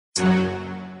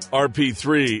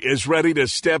RP3 is ready to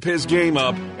step his game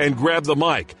up and grab the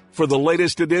mic for the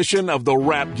latest edition of the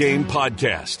Rap Game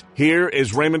Podcast. Here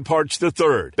is Raymond Parks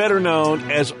III, better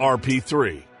known as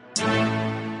RP3.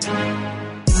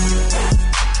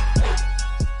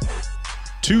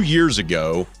 2 years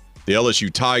ago, the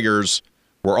LSU Tigers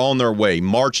were on their way,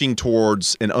 marching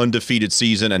towards an undefeated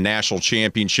season, a national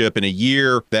championship, in a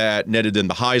year that netted them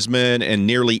the Heisman and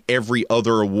nearly every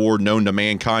other award known to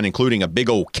mankind, including a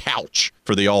big old couch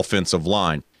for the offensive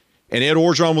line. And Ed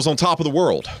Orgeron was on top of the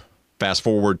world. Fast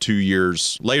forward 2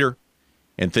 years later,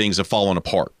 and things have fallen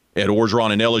apart. Ed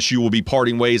Orgeron and LSU will be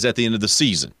parting ways at the end of the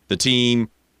season. The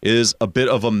team is a bit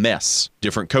of a mess.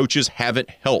 Different coaches haven't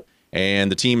helped,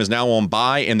 and the team is now on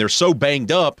bye, and they're so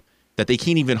banged up that they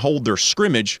can't even hold their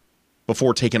scrimmage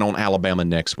before taking on Alabama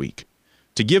next week.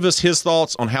 To give us his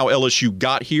thoughts on how LSU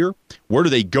got here, where do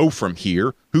they go from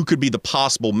here, who could be the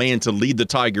possible man to lead the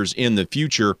Tigers in the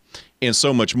future, and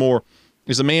so much more,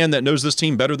 is a man that knows this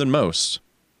team better than most.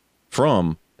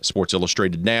 From Sports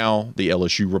Illustrated Now, the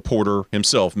LSU reporter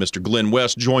himself, Mr. Glenn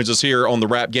West, joins us here on the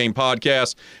Rap Game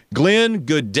Podcast. Glenn,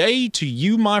 good day to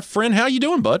you, my friend. How you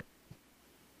doing, bud?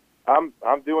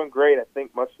 I'm doing great. I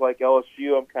think much like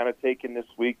LSU, I'm kind of taking this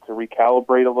week to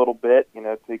recalibrate a little bit,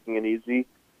 taking it easy.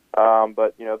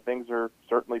 But things are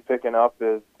certainly picking up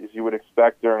as you would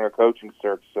expect during a coaching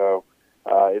search. So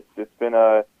it's been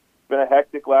a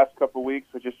hectic last couple of weeks.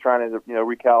 We're just trying to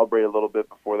recalibrate a little bit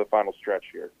before the final stretch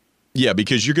here. Yeah,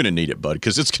 because you're going to need it, bud,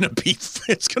 because it's going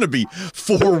to be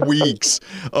 4 weeks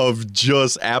of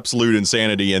just absolute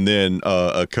insanity, and then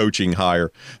a coaching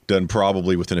hire done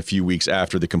probably within a few weeks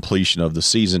after the completion of the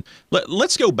season.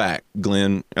 Let's go back,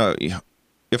 Glenn.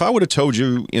 If I would have told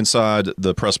you inside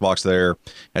the press box there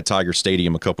at Tiger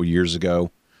Stadium a couple years ago,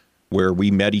 where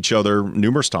we met each other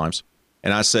numerous times,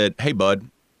 and I said, hey, bud,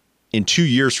 in 2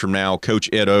 years from now, Coach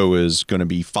Ed O is going to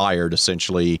be fired,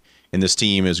 essentially, and this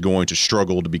team is going to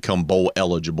struggle to become bowl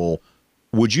eligible,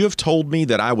 would you have told me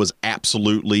that I was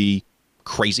absolutely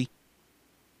crazy?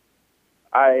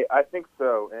 I think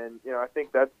so, and I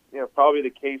think that's probably the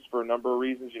case for a number of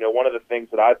reasons. One of the things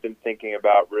that I've been thinking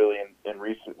about really in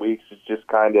recent weeks is just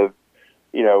kind of,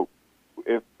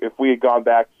 if we had gone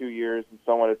back 2 years and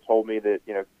someone had told me that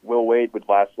Will Wade would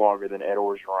last longer than Ed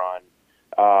Orgeron,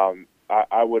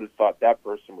 I would have thought that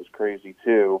person was crazy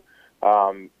too.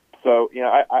 So,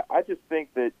 I just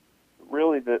think that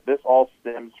really that this all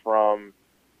stems from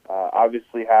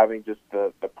obviously having just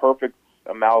the perfect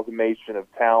amalgamation of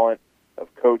talent, of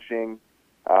coaching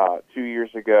 2 years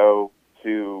ago,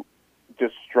 to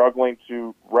just struggling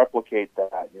to replicate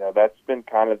that. That's been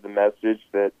kind of the message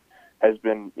that has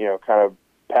been, kind of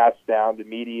passed down to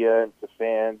media and to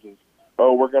fans is,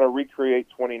 oh, we're going to recreate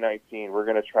 2019. We're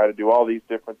going to try to do all these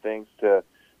different things to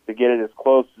get it as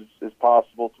close as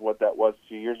possible to what that was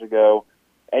 2 years ago.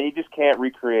 And you just can't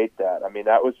recreate that. I mean,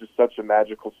 that was just such a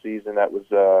magical season. That was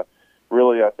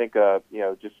really, I think,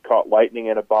 just caught lightning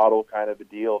in a bottle kind of a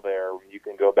deal there. You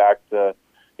can go back to,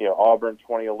 Auburn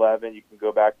 2011. You can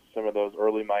go back to some of those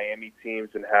early Miami teams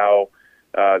and how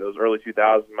those early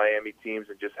 2000 Miami teams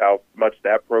and just how much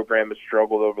that program has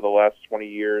struggled over the last 20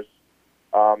 years.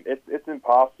 It's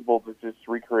impossible to just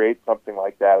recreate something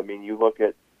like that. I mean, you look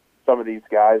at some of these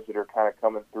guys that are kind of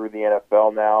coming through the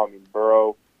NFL now. I mean,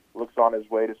 Burrow looks on his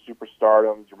way to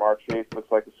superstardom. Jamar Chase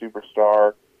looks like a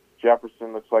superstar.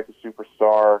 Jefferson looks like a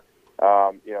superstar.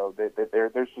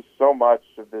 There's just so much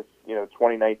of this,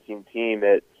 2019 team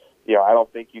that, I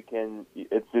don't think you can.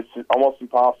 It's almost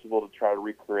impossible to try to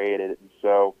recreate it. And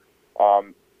so,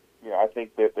 I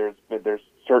think that there's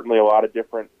certainly a lot of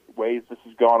different ways this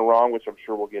has gone wrong, which I'm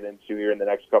sure we'll get into here in the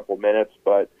next couple of minutes.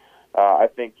 But I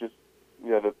think just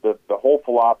the whole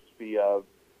philosophy of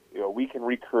we can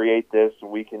recreate this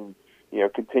and we can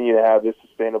continue to have this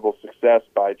sustainable success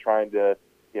by trying to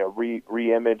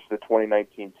re-image the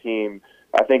 2019 team.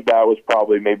 I think that was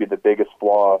probably maybe the biggest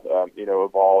flaw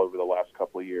of all over the last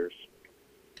couple of years.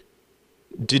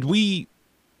 Did we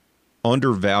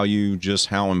undervalue just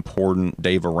how important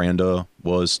Dave Aranda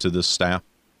was to this staff?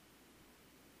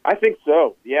 I think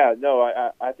so. Yeah, no,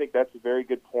 I think that's a very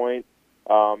good point.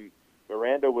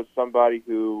 Aranda was somebody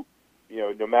who,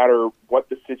 no matter what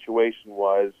the situation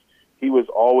was, he was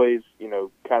always,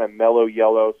 kind of mellow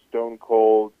yellow, stone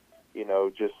cold,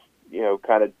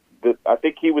 kind of. I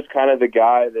think he was kind of the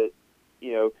guy that,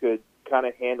 could kind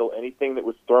of handle anything that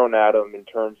was thrown at him in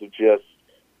terms of just,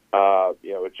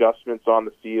 adjustments on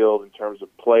the field, in terms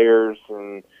of players,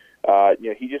 and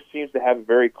he just seems to have a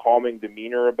very calming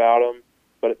demeanor about him.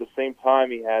 But at the same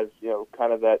time, he has,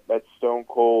 kind of that stone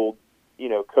cold,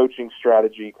 coaching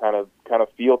strategy kind of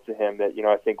feel to him that,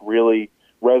 I think really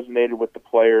resonated with the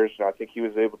players, and I think he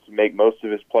was able to make most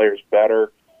of his players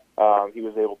better. He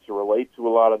was able to relate to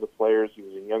a lot of the players. He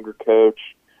was a younger coach,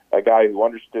 a guy who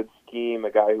understood scheme,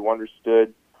 a guy who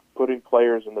understood putting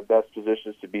players in the best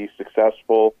positions to be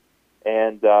successful.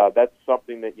 And that's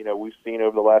something that, we've seen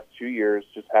over the last 2 years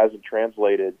just hasn't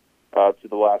translated to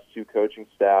the last two coaching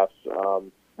staffs,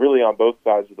 really on both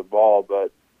sides of the ball.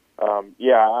 But,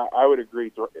 I would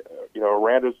agree.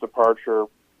 Aranda's departure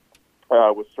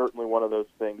was certainly one of those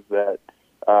things that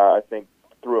I think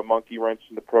threw a monkey wrench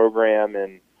in the program,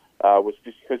 and was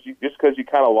just because you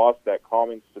kind of lost that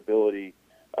calming stability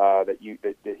that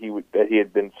he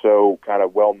had been so kind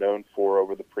of well known for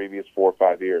over the previous 4 or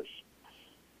 5 years.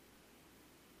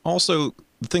 Also,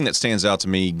 the thing that stands out to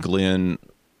me, Glenn,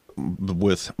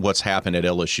 with what's happened at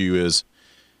LSU is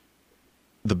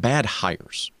the bad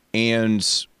hires. And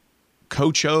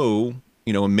Coach O,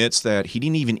 admits that he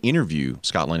didn't even interview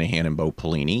Scott Linehan and Bo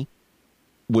Pelini,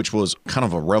 which was kind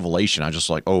of a revelation. I just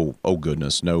like, oh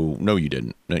goodness, no, you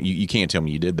didn't. No, you can't tell me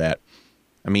you did that.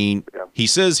 I mean, He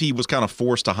says he was kind of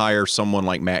forced to hire someone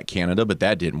like Matt Canada, but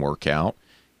that didn't work out.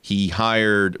 He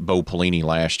hired Bo Pelini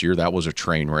last year. That was a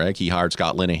train wreck. He hired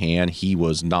Scott Linehan. He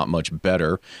was not much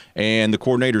better. And the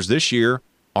coordinators this year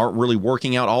aren't really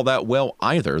working out all that well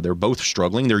either. They're both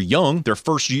struggling. They're young. They're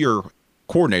first-year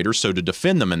coordinators, so to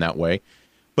defend them in that way.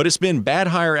 But it's been bad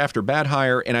hire after bad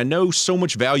hire, and I know so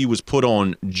much value was put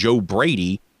on Joe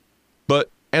Brady, but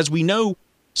as we know,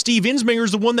 Steve Ensminger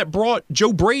is the one that brought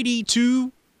Joe Brady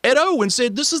to Ed O and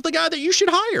said, this is the guy that you should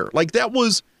hire. Like, that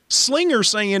was Slinger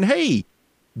saying, hey,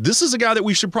 this is a guy that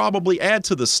we should probably add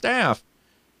to the staff.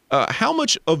 How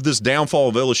much of this downfall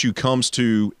of LSU comes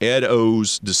to Ed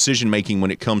O's decision-making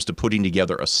when it comes to putting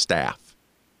together a staff?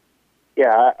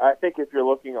 Yeah, I think if you're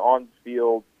looking on the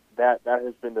field, that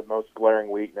has been the most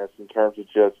glaring weakness in terms of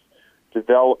just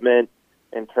development,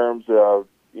 in terms of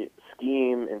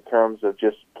scheme, in terms of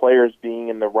just players being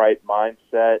in the right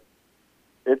mindset.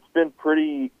 It's been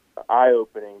pretty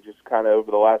eye-opening just kind of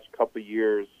over the last couple of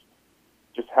years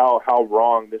just how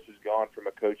wrong this has gone from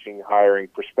a coaching hiring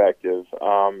perspective.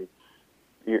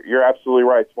 You're absolutely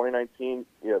right. 2019,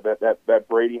 that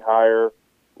Brady hire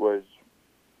was,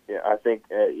 I think,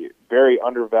 very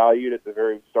undervalued at the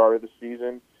very start of the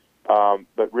season.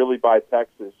 But really by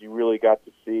Texas, you really got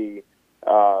to see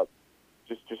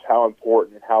just how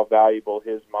important and how valuable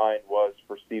his mind was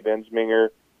for Steve Ensminger,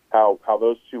 how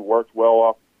those two worked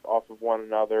well off of one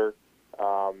another.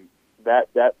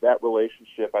 That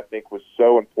relationship, I think, was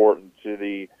so important to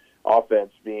the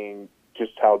offense being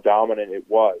just how dominant it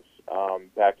was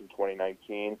back in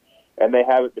 2019, and they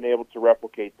haven't been able to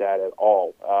replicate that at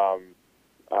all.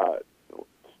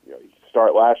 You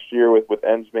start last year with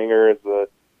Ensminger as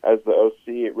the OC.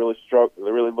 It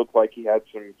really looked like he had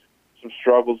some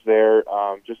struggles there,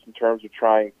 just in terms of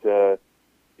trying to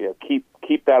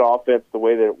keep that offense the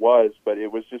way that it was. But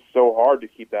it was just so hard to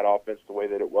keep that offense the way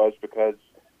that it was because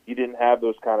you didn't have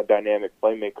those kind of dynamic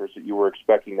playmakers that you were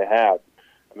expecting to have.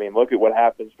 I mean, look at what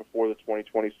happens before the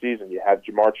 2020 season. You have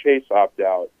Jamar Chase opt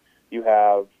out. You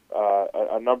have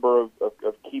a number of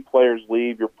key players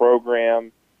leave your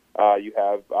program. You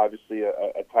have obviously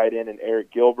a tight end in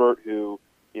Eric Gilbert who,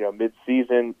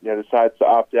 mid-season, decides to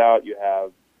opt out. You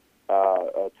have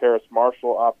Terrace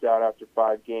Marshall opt out after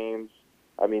 5 games.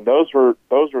 I mean, those were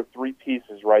 3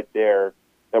 pieces right there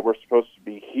that were supposed to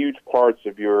be huge parts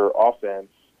of your offense.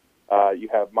 You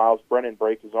have Miles Brennan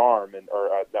break his arm,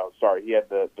 he had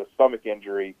the stomach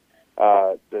injury,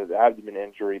 the abdomen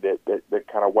injury that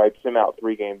kind of wipes him out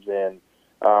 3 games in.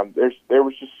 There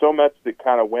was just so much that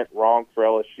kind of went wrong for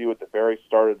LSU at the very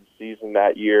start of the season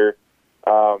that year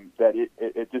that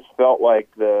it just felt like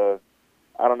they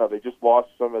just lost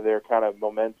some of their kind of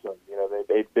momentum.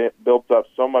 They built up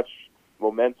so much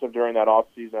momentum during that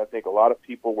offseason. I think a lot of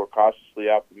people were cautiously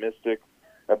optimistic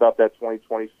about that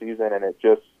 2020 season, and it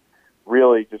just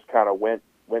really just kind of went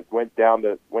down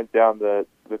the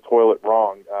toilet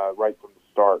wrong right from the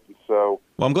start. And so,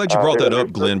 well, I'm glad you brought that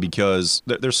up, Glenn, because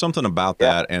there's something about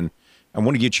that, and I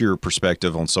want to get your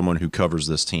perspective on someone who covers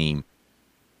this team.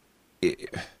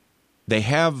 They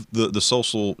have the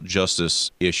social justice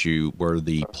issue where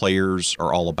the players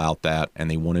are all about that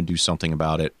and they want to do something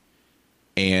about it.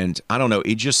 And I don't know,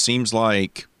 it just seems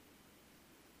like,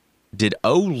 did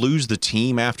O lose the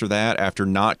team after that, after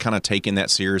not kind of taking that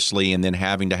seriously and then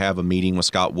having to have a meeting with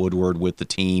Scott Woodward with the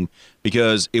team?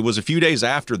 Because it was a few days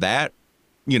after that,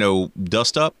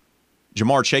 dust up,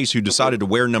 Jamar Chase, who decided to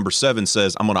wear number 7,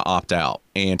 says, I'm going to opt out.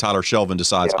 And Tyler Shelvin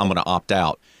decides, I'm going to opt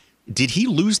out. Did he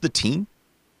lose the team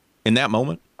in that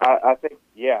moment? I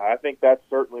think that's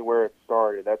certainly where it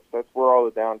started. That's where all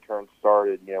the downturn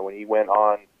started. When he went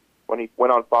on when he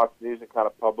went on Fox News and kind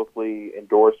of publicly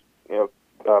endorsed,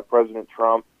 President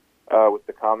Trump with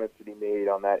the comments that he made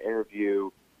on that interview,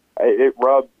 it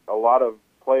rubbed a lot of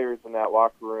players in that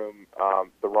locker room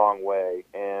the wrong way.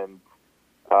 And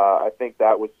I think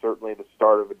that was certainly the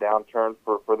start of a downturn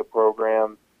for the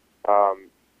program.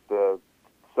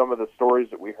 Some of the stories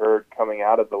that we heard coming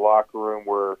out of the locker room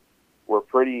were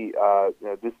pretty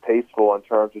distasteful in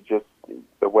terms of just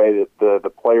the way that the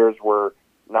players were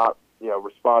not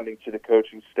responding to the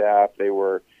coaching staff. They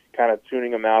were kind of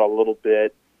tuning them out a little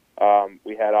bit.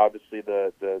 We had obviously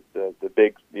the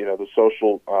big the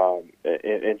social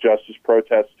injustice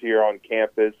protests here on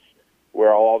campus,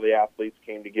 where all the athletes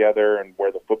came together and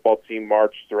where the football team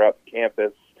marched throughout the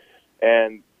campus,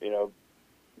 and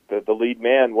the lead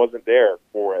man wasn't there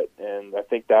for it, and I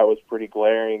think that was pretty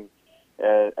glaring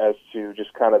as to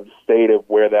just kind of the state of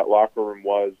where that locker room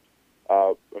was.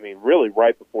 Really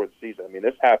right before the season.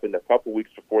 This happened a couple weeks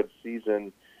before the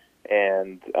season,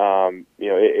 and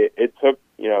it took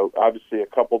obviously a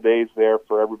couple days there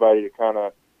for everybody to kind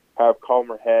of have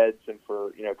calmer heads and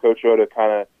for Coach O to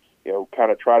kind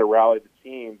of try to rally the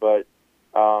team. But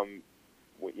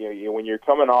when you're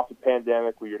coming off a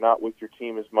pandemic, where you're not with your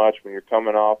team as much, when you're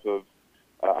coming off of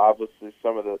obviously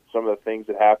some of the things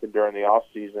that happened during the off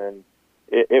season,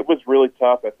 it was really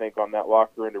tough, I think, on that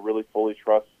locker room to really fully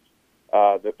trust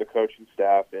the coaching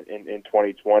staff in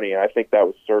 2020. And I think that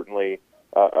was certainly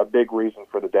a big reason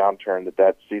for the downturn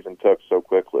that season took so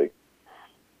quickly.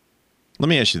 Let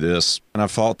me ask you this, and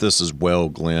I've thought this as well,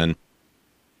 Glenn.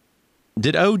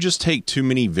 Did O just take too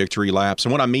many victory laps?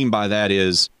 And what I mean by that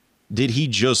is, did he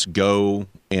just go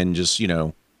and just,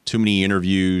 too many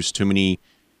interviews, too many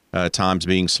times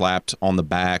being slapped on the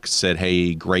back, said,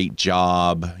 hey, great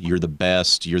job, you're the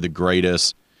best, you're the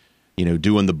greatest,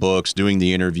 doing the books, doing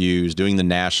the interviews, doing the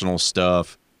national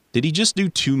stuff? Did he just do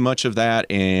too much of that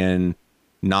and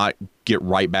not get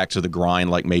right back to the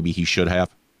grind like maybe he should have?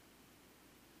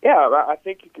 Yeah, I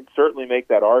think you can certainly make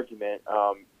that argument.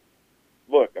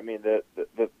 Look,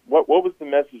 what was the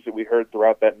message that we heard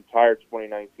throughout that entire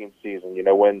 2019 season?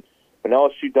 When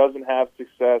LSU doesn't have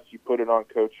success, you put it on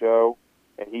Coach O,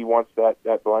 and he wants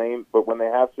that blame. But when they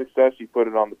have success, you put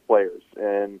it on the players.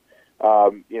 And,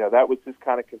 that was his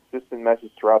kind of consistent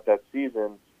message throughout that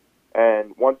season.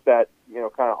 And once that,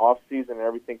 kind of off-season and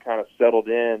everything kind of settled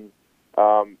in,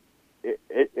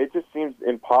 it just seems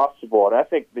impossible. And I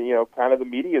think, kind of the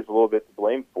media is a little bit to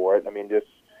blame for it. Just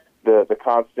the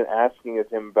constant asking of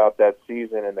him about that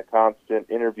season and the constant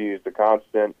interviews, the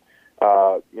constant,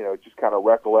 just kind of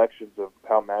recollections of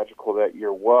how magical that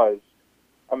year was.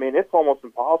 It's almost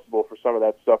impossible for some of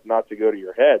that stuff not to go to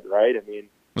your head, right?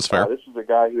 That's fair. This is a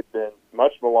guy who had been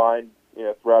much maligned,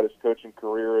 throughout his coaching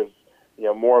career as,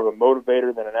 more of a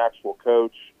motivator than an actual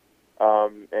coach.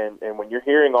 And when you're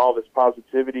hearing all this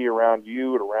positivity around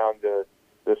you and around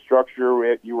the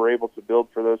structure you were able to build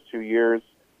for those 2 years,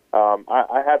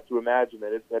 I have to imagine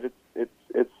that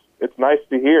it's nice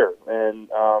to hear. And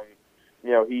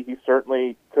he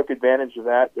certainly took advantage of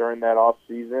that during that off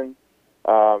season.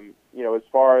 As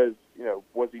far as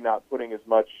was he not putting as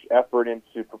much effort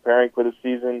into preparing for the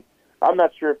season? I'm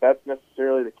not sure if that's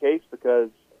necessarily the case because,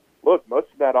 look, most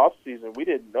of that off season we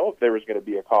didn't know if there was going to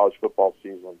be a college football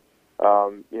season.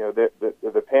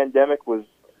 The pandemic was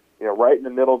right in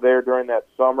the middle there during that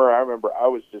summer. I remember I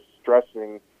was just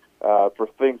stressing for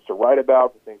things to write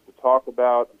about, for things to talk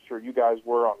about. I'm sure you guys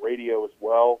were on radio as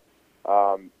well.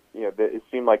 It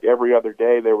seemed like every other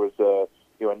day there was a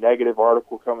negative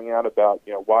article coming out about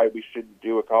why we shouldn't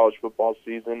do a college football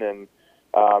season. And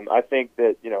I think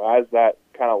that as that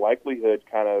kind of likelihood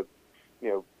kind of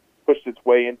pushed its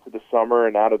way into the summer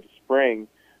and out of the spring,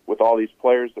 with all these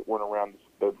players that weren't around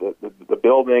the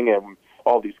building and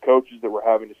all these coaches that were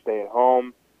having to stay at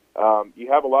home,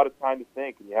 you have a lot of time to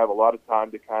think, and you have a lot of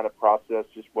time to kind of process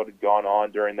just what had gone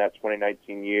on during that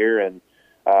 2019 year. And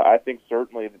I think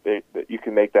certainly that you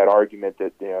can make that argument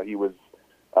that he was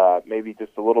maybe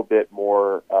just a little bit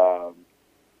more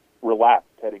relaxed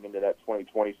heading into that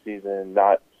 2020 season,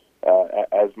 not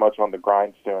as much on the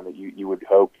grindstone that you would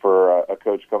hope for a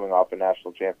coach coming off a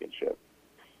national championship.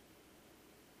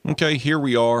 Okay, here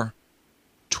we are,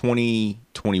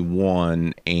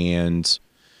 2021, and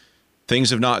things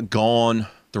have not gone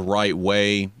the right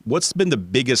way. What's been the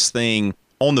biggest thing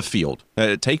on the field?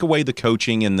 Take away the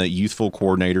coaching and the youthful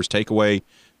coordinators, take away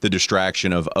the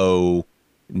distraction of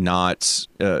not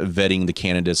vetting the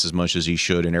candidates as much as he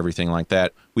should and everything like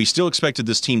that. We still expected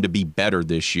this team to be better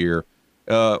this year.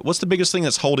 What's the biggest thing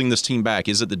that's holding this team back?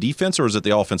 Is it the defense or is it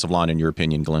the offensive line, in your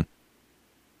opinion, Glenn?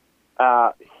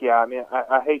 Yeah, I mean,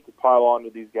 I hate to pile on to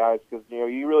these guys because,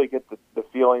 you really get the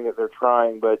feeling that they're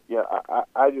trying. But,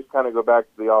 I just kind of go back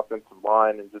to the offensive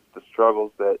line and just the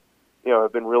struggles that,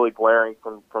 have been really glaring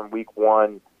from week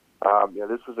one.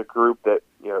 This was a group that,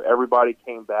 everybody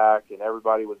came back and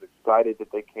everybody was excited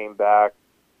that they came back.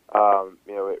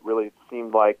 It really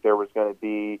seemed like there was going to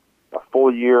be a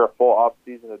full year, a full off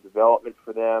season of development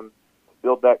for them to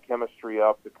build that chemistry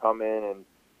up, to come in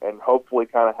and hopefully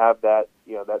kind of have that,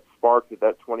 that spark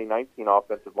that 2019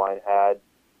 offensive line had,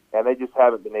 and they just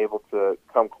haven't been able to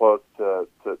come close to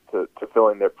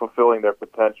fulfilling their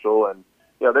potential. And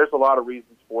there's a lot of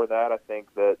reasons for that. I think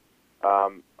that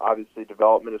obviously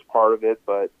development is part of it,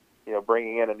 but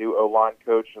bringing in a new O-line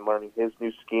coach and learning his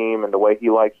new scheme and the way he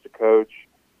likes to coach,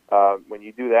 when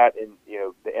you do that in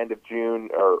the end of June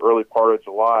or early part of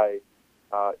July,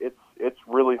 it's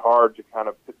really hard to kind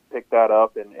of pick that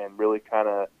up and really kind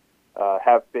of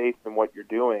have faith in what you're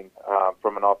doing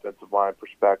from an offensive line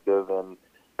perspective. And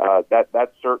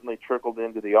that certainly trickled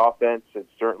into the offense. It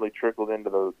certainly trickled into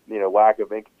the lack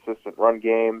of inconsistent run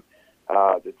game.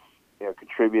 That's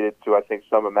contributed to, I think,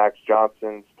 some of Max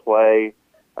Johnson's play.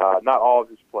 Not all of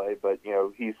his play, but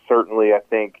he's certainly, I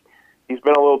think, he's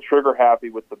been a little trigger happy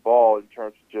with the ball in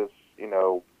terms of just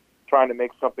trying to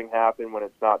make something happen when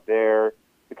it's not there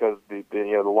because the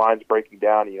line's breaking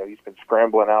down. He's been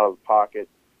scrambling out of the pocket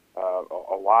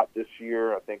a lot this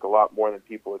year. I think a lot more than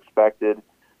people expected,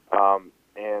 and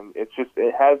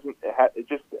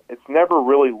it's never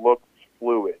really looked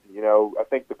fluid. I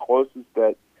think the closest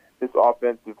that this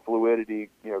offensive fluidity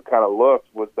kind of looked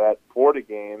was that Florida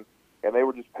game, and they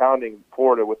were just pounding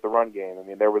Florida with the run game. I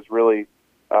mean, there was really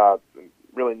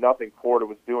nothing Florida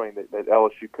was doing that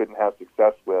LSU couldn't have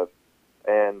success with,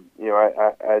 and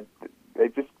they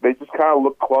just kind of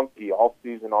look clunky all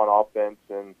season on offense,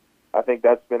 and I think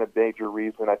that's been a major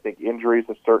reason. I think injuries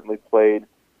have certainly played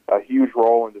a huge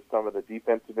role into some of the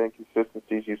defensive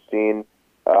inconsistencies you've seen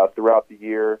throughout the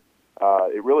year.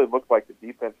 It really looked like the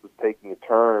defense was taking a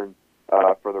turn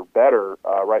for the better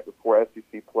right before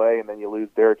SEC play, and then you lose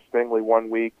Derek Stingley 1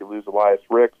 week, you lose Elias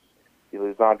Ricks, you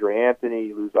lose Andre Anthony,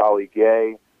 you lose Ali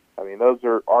Gay. I mean, those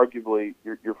are arguably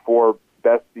your four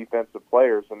best defensive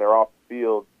players, and they're off the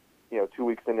field, 2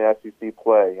 weeks into SEC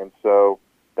play. And so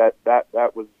that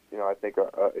was, I think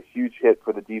a huge hit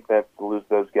for the defense to lose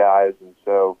those guys. And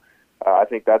so I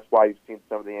think that's why you've seen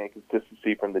some of the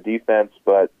inconsistency from the defense.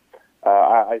 But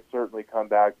I certainly come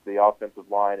back to the offensive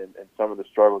line and some of the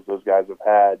struggles those guys have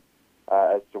had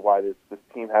as to why this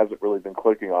team hasn't really been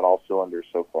clicking on all cylinders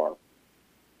so far.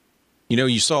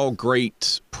 You saw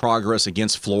great progress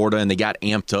against Florida, and they got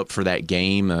amped up for that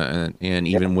game, and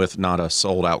even with not a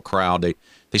sold-out crowd,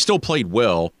 they still played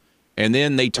well. And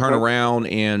then they turn around,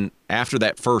 and after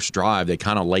that first drive, they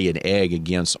kind of lay an egg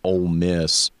against Ole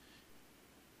Miss.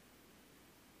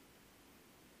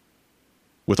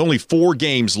 With only 4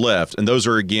 games left, and those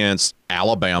are against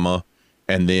Alabama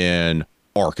and then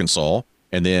Arkansas,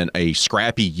 and then a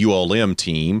scrappy ULM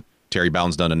team. Terry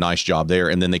Bowden's done a nice job there.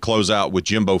 And then they close out with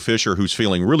Jimbo Fisher, who's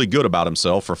feeling really good about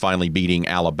himself for finally beating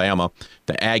Alabama.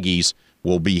 The Aggies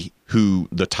will be who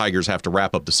the Tigers have to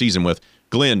wrap up the season with.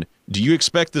 Glenn, do you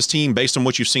expect this team, based on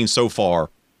what you've seen so far,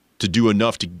 to do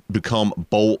enough to become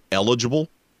bowl eligible?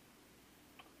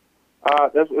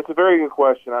 It's a very good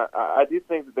question. I do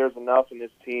think that there's enough in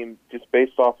this team just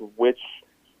based off of which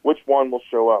one will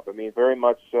show up. I mean, very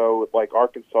much so, like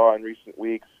Arkansas in recent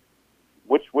weeks.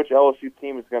 Which LSU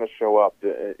team is going to show up,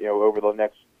 over the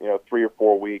next 3 or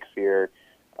 4 weeks here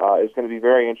is going to be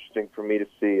very interesting for me to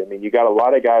see. I mean, you got a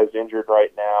lot of guys injured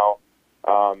right now.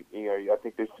 I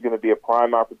think this is going to be a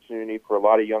prime opportunity for a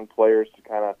lot of young players to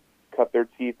kind of cut their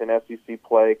teeth in SEC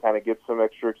play, kind of get some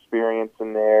extra experience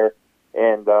in there.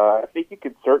 And I think you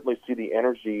could certainly see the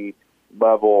energy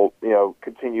level,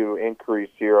 continue to increase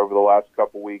here over the last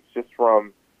couple weeks, just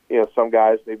from some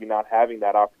guys maybe not having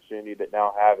that opportunity that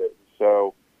now have it.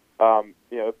 So,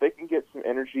 if they can get some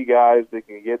energy guys, they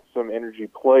can get some energy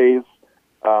plays,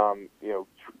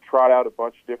 trot out a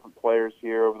bunch of different players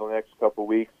here over the next couple of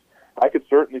weeks. I could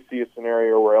certainly see a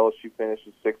scenario where LSU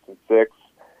finishes 6-6.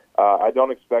 I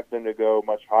don't expect them to go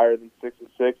much higher than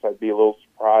 6-6. I'd be a little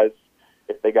surprised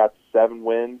if they got to 7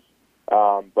 wins.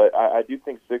 But I do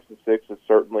think 6-6 is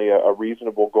certainly a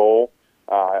reasonable goal.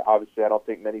 Obviously, I don't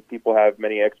think many people have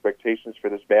many expectations for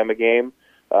this Bama game,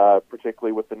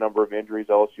 particularly with the number of injuries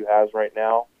LSU has right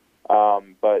now.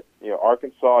 But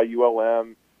Arkansas,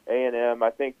 ULM, A&M, I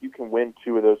think you can win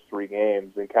 2 of those 3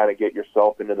 games and kind of get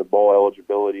yourself into the bowl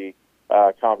eligibility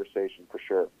conversation for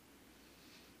sure.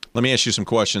 Let me ask you some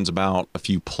questions about a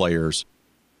few players.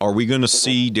 Are we going to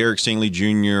see Derek Stingley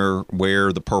Jr.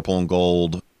 wear the purple and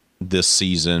gold this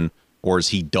season, or is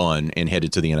he done and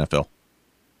headed to the NFL?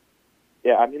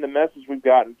 Yeah, I mean, the message we've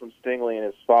gotten from Stingley and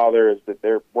his father is that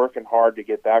they're working hard to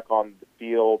get back on the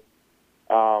field.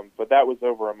 But that was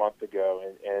over a month ago.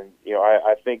 And you know,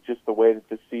 I think just the way that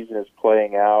this season is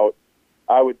playing out,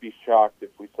 I would be shocked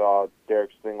if we saw Derek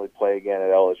Stingley play again at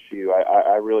LSU.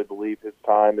 I really believe his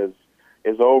time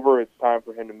is over. It's time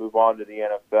for him to move on to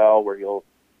the NFL, where he'll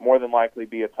more than likely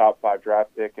be a top 5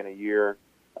 draft pick in a year.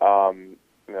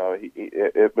 You know,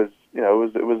 it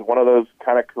was one of those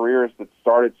kind of careers that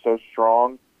started so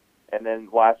strong, and then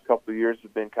the last couple of years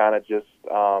have been kind of just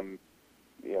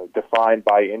you know, defined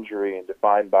by injury and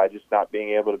defined by just not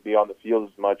being able to be on the field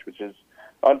as much, which is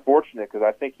unfortunate because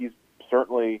I think he's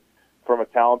certainly, from a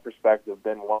talent perspective,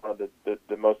 been one of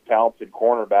the most talented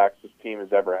cornerbacks this team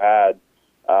has ever had,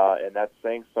 and that's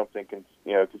saying something,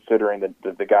 you know, considering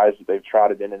the guys that they've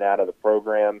trotted in and out of the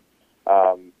program.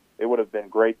 It would have been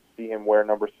great to see him wear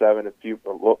number 7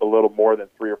 a little more than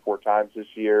 3 or 4 times this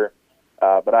year,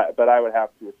 but I would have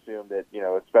to assume that, you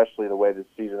know, especially the way this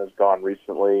season has gone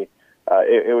recently,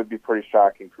 it would be pretty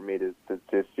shocking for me to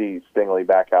see Stingley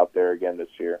back out there again this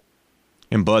year.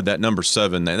 And, Bud, that number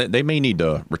 7, they may need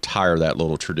to retire that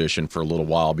little tradition for a little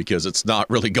while because it's not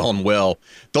really gone well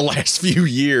the last few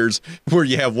years where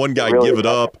you have one guy give it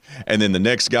up and then the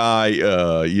next guy,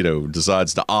 you know,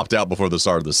 decides to opt out before the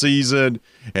start of the season.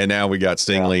 And now we got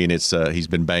Stingley, and he's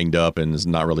been banged up and is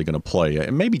not really going to play.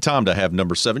 It may be time to have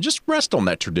number 7 just rest on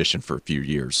that tradition for a few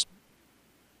years.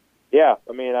 Yeah,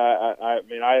 I mean,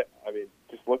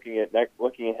 just looking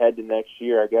ahead to next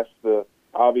year, I guess the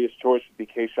obvious choice would be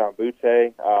Kayshon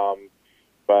Boutte,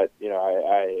 but you know,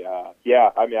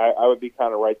 I would be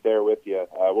kind of right there with you.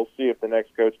 We'll see if the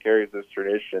next coach carries this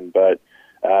tradition, but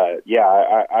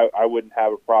I wouldn't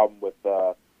have a problem with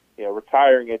you know,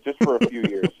 retiring it just for a few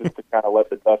years, just to kind of let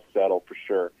the dust settle for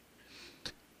sure.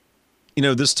 You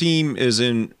know, this team is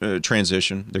in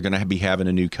transition. They're going to be having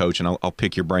a new coach, and I'll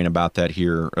pick your brain about that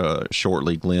here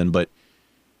shortly, Glenn. But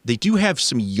they do have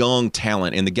some young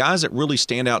talent, and the guys that really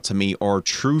stand out to me are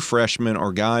true freshmen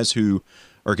or guys who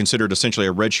are considered essentially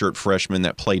a redshirt freshman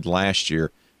that played last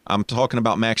year. I'm talking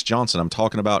about Max Johnson. I'm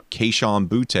talking about Kayshon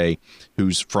Boutte,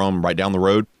 who's from right down the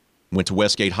road, went to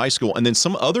Westgate High School. And then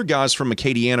some other guys from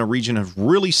Acadiana region have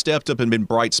really stepped up and been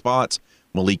bright spots.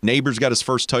 Malik Neighbors got his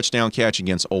first touchdown catch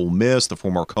against Ole Miss, the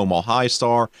former Como High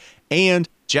star, and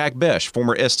Jack Besh,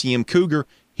 former STM Cougar.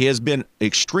 He has been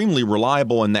extremely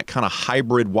reliable in that kind of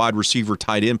hybrid wide receiver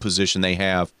tight end position they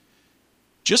have.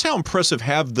 Just how impressive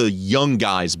have the young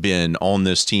guys been on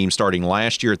this team starting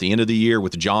last year at the end of the year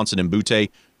with Johnson and Boutte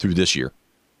through this year?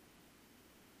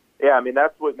 Yeah, I mean,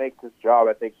 that's what makes this job,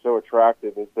 I think, so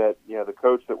attractive is that, you know, the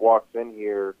coach that walks in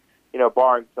here, you know,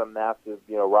 barring some massive,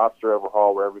 you know, roster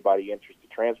overhaul where everybody enters the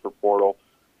transfer portal,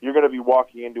 you're going to be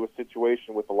walking into a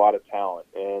situation with a lot of talent.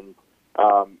 And,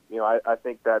 you know, I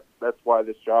think that's why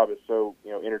this job is so,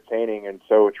 you know, entertaining and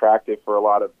so attractive for a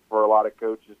lot of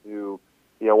coaches who,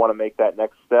 you know, want to make that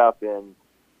next step. And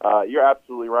you're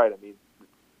absolutely right. I mean,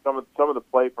 some of the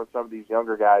play from some of these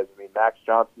younger guys. I mean, Max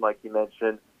Johnson, like you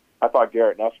mentioned, I thought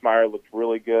Garrett Nussmeier looked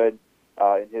really good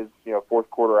in his, you know, fourth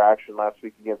quarter action last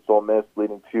week against Ole Miss,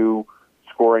 leading 2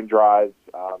 scoring drives.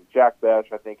 Jack Besh,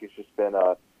 I think, has just been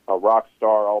a rock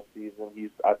star all season.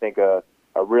 He's, I think, a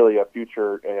really a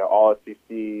future, you know,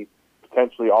 All-SEC,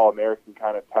 potentially All-American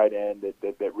kind of tight end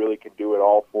that really can do it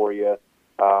all for you.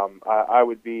 I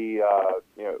would be,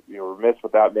 you know, remiss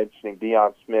without mentioning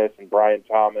Deion Smith and Brian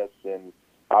Thomas and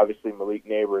obviously Malik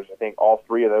Neighbors. I think all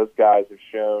 3 of those guys have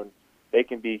shown they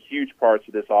can be huge parts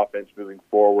of this offense moving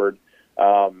forward.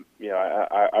 You know,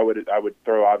 I would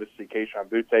throw obviously Kayshon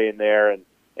Boutte in there and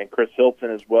Chris Hilton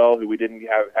as well, who we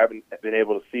haven't been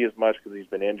able to see as much because he's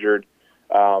been injured.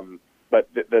 But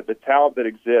the talent that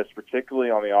exists,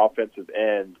 particularly on the offensive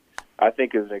end, I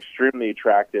think is extremely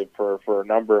attractive for a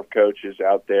number of coaches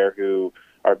out there who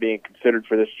are being considered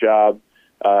for this job.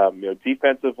 You know,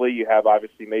 defensively, you have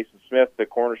obviously Mason Smith, the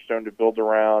cornerstone to build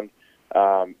around.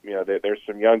 You know, there's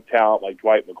some young talent like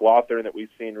Dwight McLaughlin that we've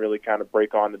seen really kind of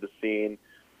break onto the scene.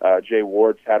 Jay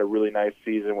Ward's had a really nice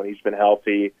season when he's been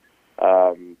healthy.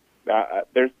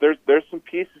 There's some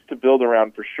pieces to build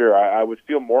around for sure. I would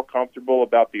feel more comfortable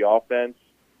about the offense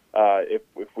if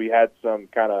we had some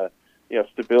kind of, you know,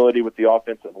 stability with the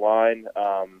offensive line.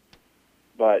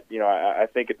 But you know, I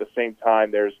think at the same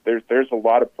time there's a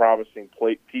lot of promising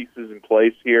pieces in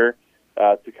place here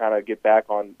to kind of get back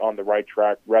on the right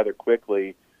track rather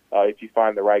quickly if you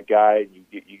find the right guy and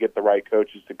you get the right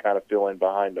coaches to kind of fill in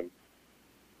behind them.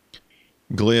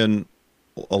 Glenn,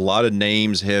 a lot of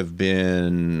names have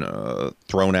been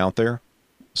thrown out there,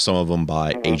 some of them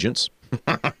by agents.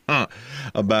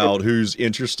 about who's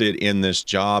interested in this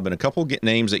job, and a couple of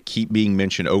names that keep being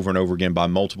mentioned over and over again by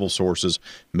multiple sources.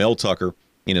 Mel Tucker,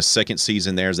 in his second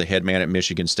season there as the head man at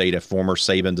Michigan State, a former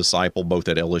Saban disciple both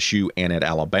at LSU and at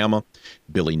Alabama.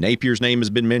 Billy Napier's name has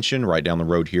been mentioned right down the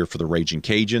road here for the Raging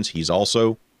Cajuns. He's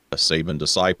also a Saban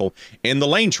disciple. And the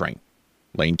Lane Train,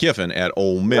 Lane Kiffin at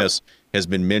Ole Miss, has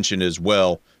been mentioned as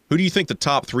well. Who do you think the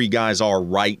top three guys are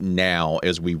right now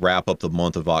as we wrap up the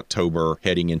month of October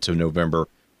heading into November,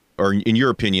 or in your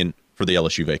opinion, for the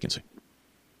LSU vacancy?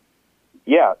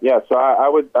 Yeah. So I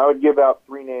would give out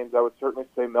three names. I would certainly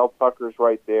say Mel Tucker's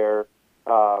right there.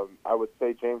 I would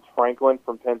say James Franklin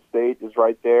from Penn State is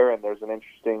right there, and there's an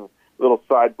interesting little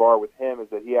sidebar with him is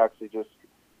that he actually just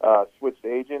switched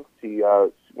agents. He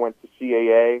went to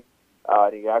CAA,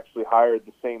 and he actually hired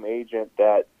the same agent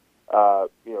that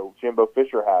Jimbo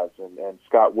Fisher has, and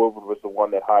Scott Woodward was the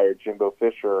one that hired Jimbo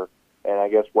Fisher, and I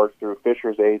guess worked through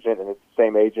Fisher's agent, and it's the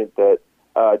same agent that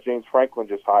James Franklin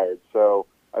just hired. So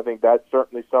I think that's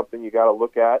certainly something you got to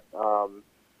look at.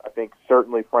 I think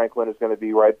certainly Franklin is going to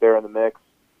be right there in the mix,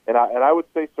 and I would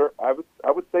say I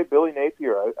would say Billy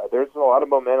Napier. There's a lot of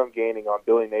momentum gaining on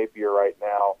Billy Napier right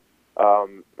now,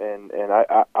 and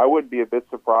I would be a bit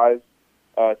surprised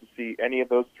to see any of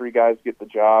those three guys get the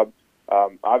job.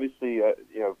 Obviously,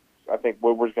 I think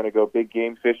Woodward's going to go big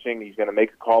game fishing. He's going to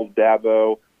make a call to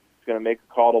Dabo. He's going to make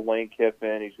a call to Lane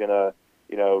Kiffin. He's going to,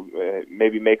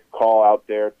 maybe make a call out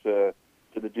there to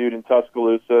the dude in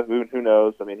Tuscaloosa. Who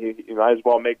knows? I mean, he might as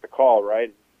well make the call, right?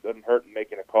 It doesn't hurt in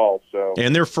making a call. So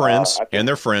and they're friends.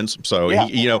 So yeah.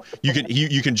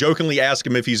 you can jokingly ask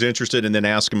him if he's interested, and then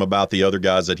ask him about the other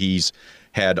guys that he's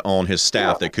had on his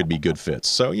staff that could be good fits.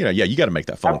 So you got to make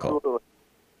that phone call.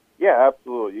 Yeah,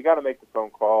 absolutely. You got to make the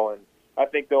phone call, and I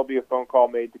think there'll be a phone call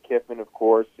made to Kiffin. Of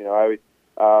course, I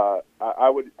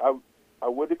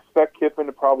would expect Kiffin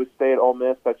to probably stay at Ole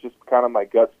Miss. That's just kind of my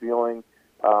gut feeling.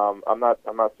 I'm not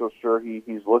so sure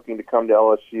he's looking to come to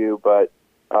LSU, but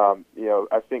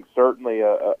I think certainly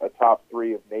a top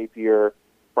three of Napier,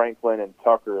 Franklin, and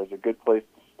Tucker is a good place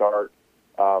to start.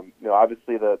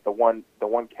 Obviously the one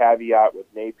caveat with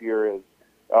Napier is,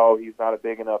 he's not a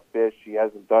big enough fish. He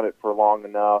hasn't done it for long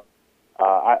enough.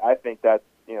 I think that's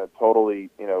totally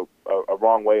a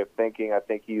wrong way of thinking. I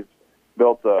think he's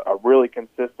built a really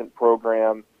consistent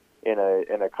program in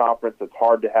a conference that's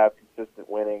hard to have consistent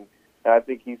winning. And I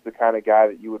think he's the kind of guy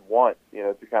that you would want,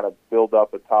 to kind of build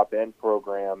up a top-end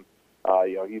program.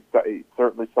 He's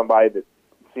certainly somebody that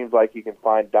seems like he can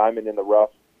find diamond in the rough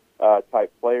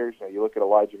type players. You look at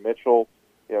Elijah Mitchell,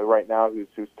 right now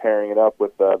who's tearing it up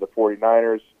with the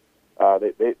 49ers.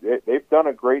 They've done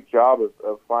a great job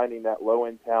of finding that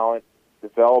low-end talent,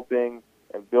 developing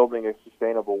and building a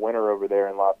sustainable winner over there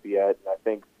in Lafayette. And I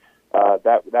think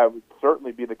that would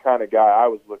certainly be the kind of guy I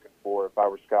was looking for if I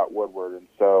were Scott Woodward. And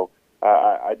so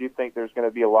I do think there's going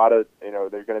to be a lot of,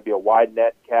 there's going to be a wide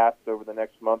net cast over the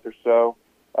next month or so.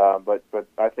 But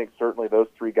I think certainly those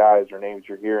three guys are names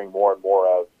you're hearing more and more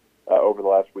of over the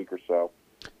last week or so.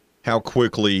 How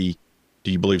quickly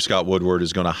do you believe Scott Woodward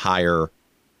is going to hire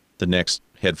the next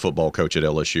head football coach at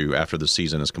LSU after the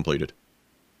season is completed?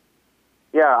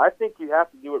 Yeah, I think you have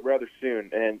to do it rather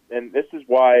soon. And this is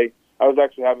why I was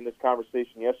actually having this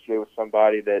conversation yesterday with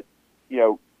somebody that,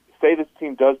 say this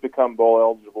team does become bowl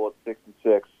eligible at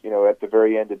 6-6, at the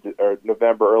very end of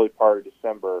November, early part of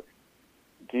December.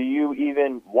 Do you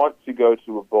even want to go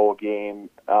to a bowl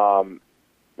game and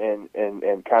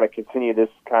kind of continue this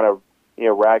kind of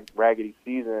raggedy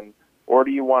season, or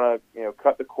do you want to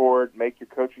cut the cord, make your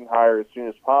coaching hire as soon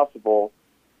as possible,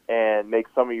 and make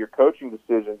some of your coaching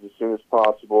decisions as soon as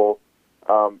possible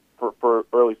for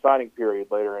early signing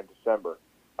period later in December?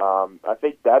 I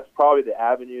think that's probably the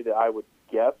avenue that I would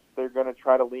guess they're going to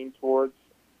try to lean towards.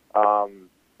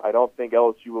 I don't think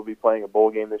LSU will be playing a bowl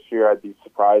game this year. I'd be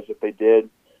surprised if they did,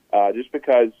 just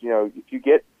because if you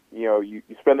get you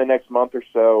spend the next month or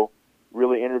so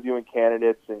really interviewing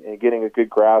candidates and getting a good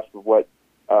grasp of what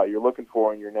you're looking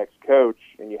for in your next coach,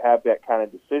 and you have that kind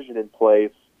of decision in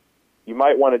place, you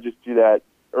might want to just do that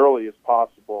early as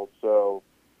possible. So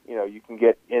you can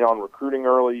get in on recruiting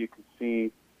early. You can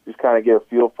just kind of get a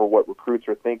feel for what recruits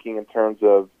are thinking in terms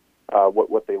of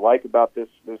what they like about this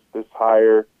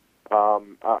hire.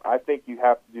 I think you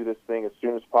have to do this thing as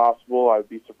soon as possible. I would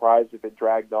be surprised if it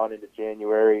dragged on into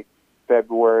January,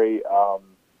 February.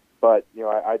 But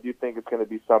I do think it's going to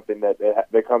be something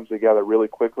that comes together really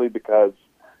quickly, because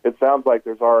it sounds like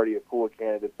there's already a pool of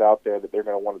candidates out there that they're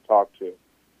going to want to talk to.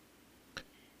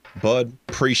 Bud,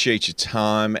 appreciate your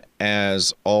time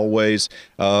as always.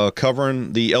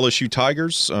 Covering the LSU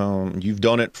Tigers, you've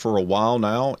done it for a while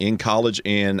now, in college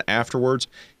and afterwards.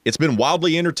 It's been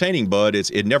wildly entertaining, Bud.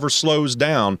 It never slows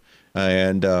down,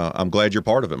 and I'm glad you're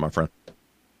part of it, my friend.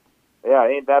 Yeah,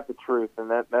 ain't that the truth? And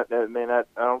that I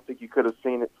don't think you could have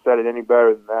said it any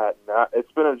better than that. And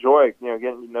it's been a joy,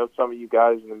 getting to know some of you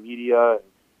guys in the media,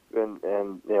 and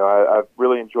I've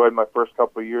really enjoyed my first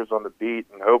couple of years on the beat,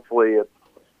 and hopefully it's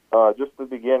just the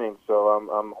beginning. So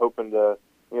I'm hoping to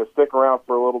stick around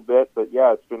for a little bit. But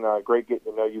yeah, it's been great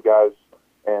getting to know you guys,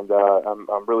 and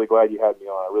I'm really glad you had me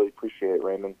on. I really appreciate it,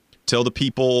 Raymond. Tell the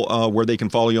people where they can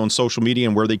follow you on social media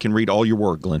and where they can read all your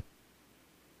work, Glenn.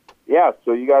 Yeah,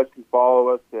 so you guys can follow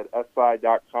us at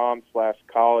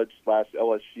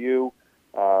si.com/college/LSU,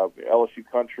 LSU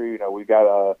Country. We got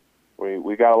a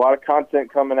lot of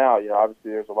content coming out.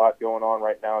 Obviously there's a lot going on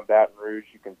right now in Baton Rouge.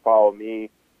 You can follow me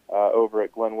over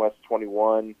at Glenn West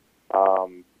 21.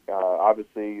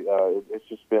 Obviously, it's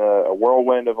just been a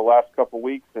whirlwind of the last couple of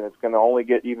weeks, and it's going to only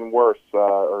get even worse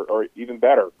or even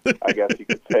better, I guess you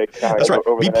could say. That's right.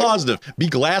 Be positive. Be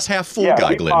glass half full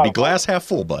guy, Glenn. Positive. Be glass half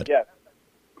full, bud. Yeah.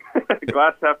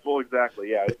 Glass half full,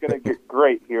 exactly. Yeah, it's going to get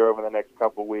great here over the next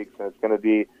couple of weeks, and it's going to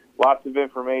be lots of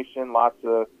information, lots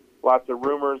of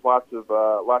rumors, lots of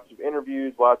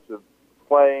interviews, lots of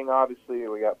playing. Obviously,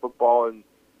 we got football and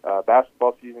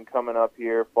basketball season coming up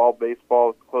here. Fall baseball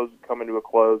is coming to a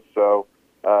close, so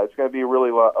it's going to be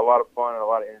really a lot of fun and a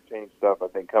lot of entertaining stuff, I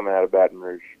think, coming out of Baton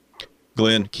Rouge.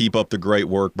 Glenn, keep up the great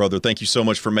work, brother. Thank you so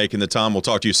much for making the time. We'll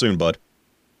talk to you soon, bud.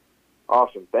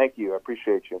 Awesome. Thank you. I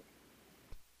appreciate you.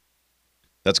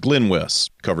 That's Glenn West,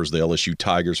 covers the LSU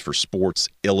Tigers for Sports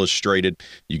Illustrated.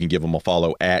 You can give him a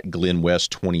follow at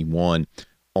GlennWest21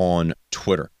 on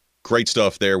Twitter. Great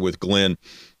stuff there with Glenn.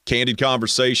 Candid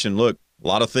conversation. Look, a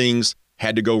lot of things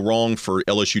had to go wrong for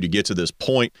LSU to get to this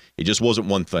point. It just wasn't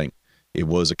one thing. It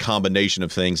was a combination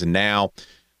of things, and now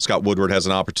Scott Woodward has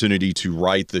an opportunity to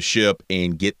right the ship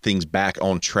and get things back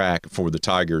on track for the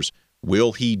Tigers.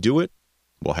 Will he do it?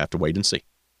 We'll have to wait and see.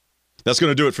 That's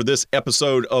going to do it for this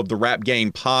episode of the Rap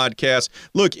Game Podcast.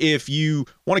 Look, if you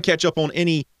want to catch up on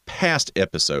any past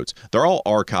episodes, they're all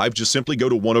archived. Just simply go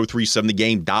to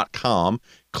 1037thegame.com,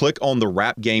 click on the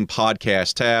Rap Game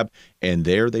Podcast tab, and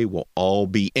there they will all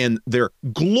be in their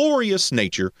glorious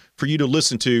nature for you to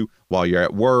listen to while you're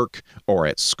at work or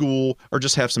at school or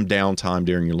just have some downtime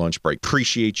during your lunch break.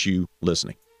 Appreciate you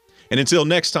listening. And until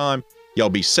next time, y'all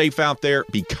be safe out there,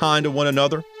 be kind to one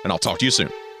another, and I'll talk to you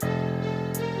soon.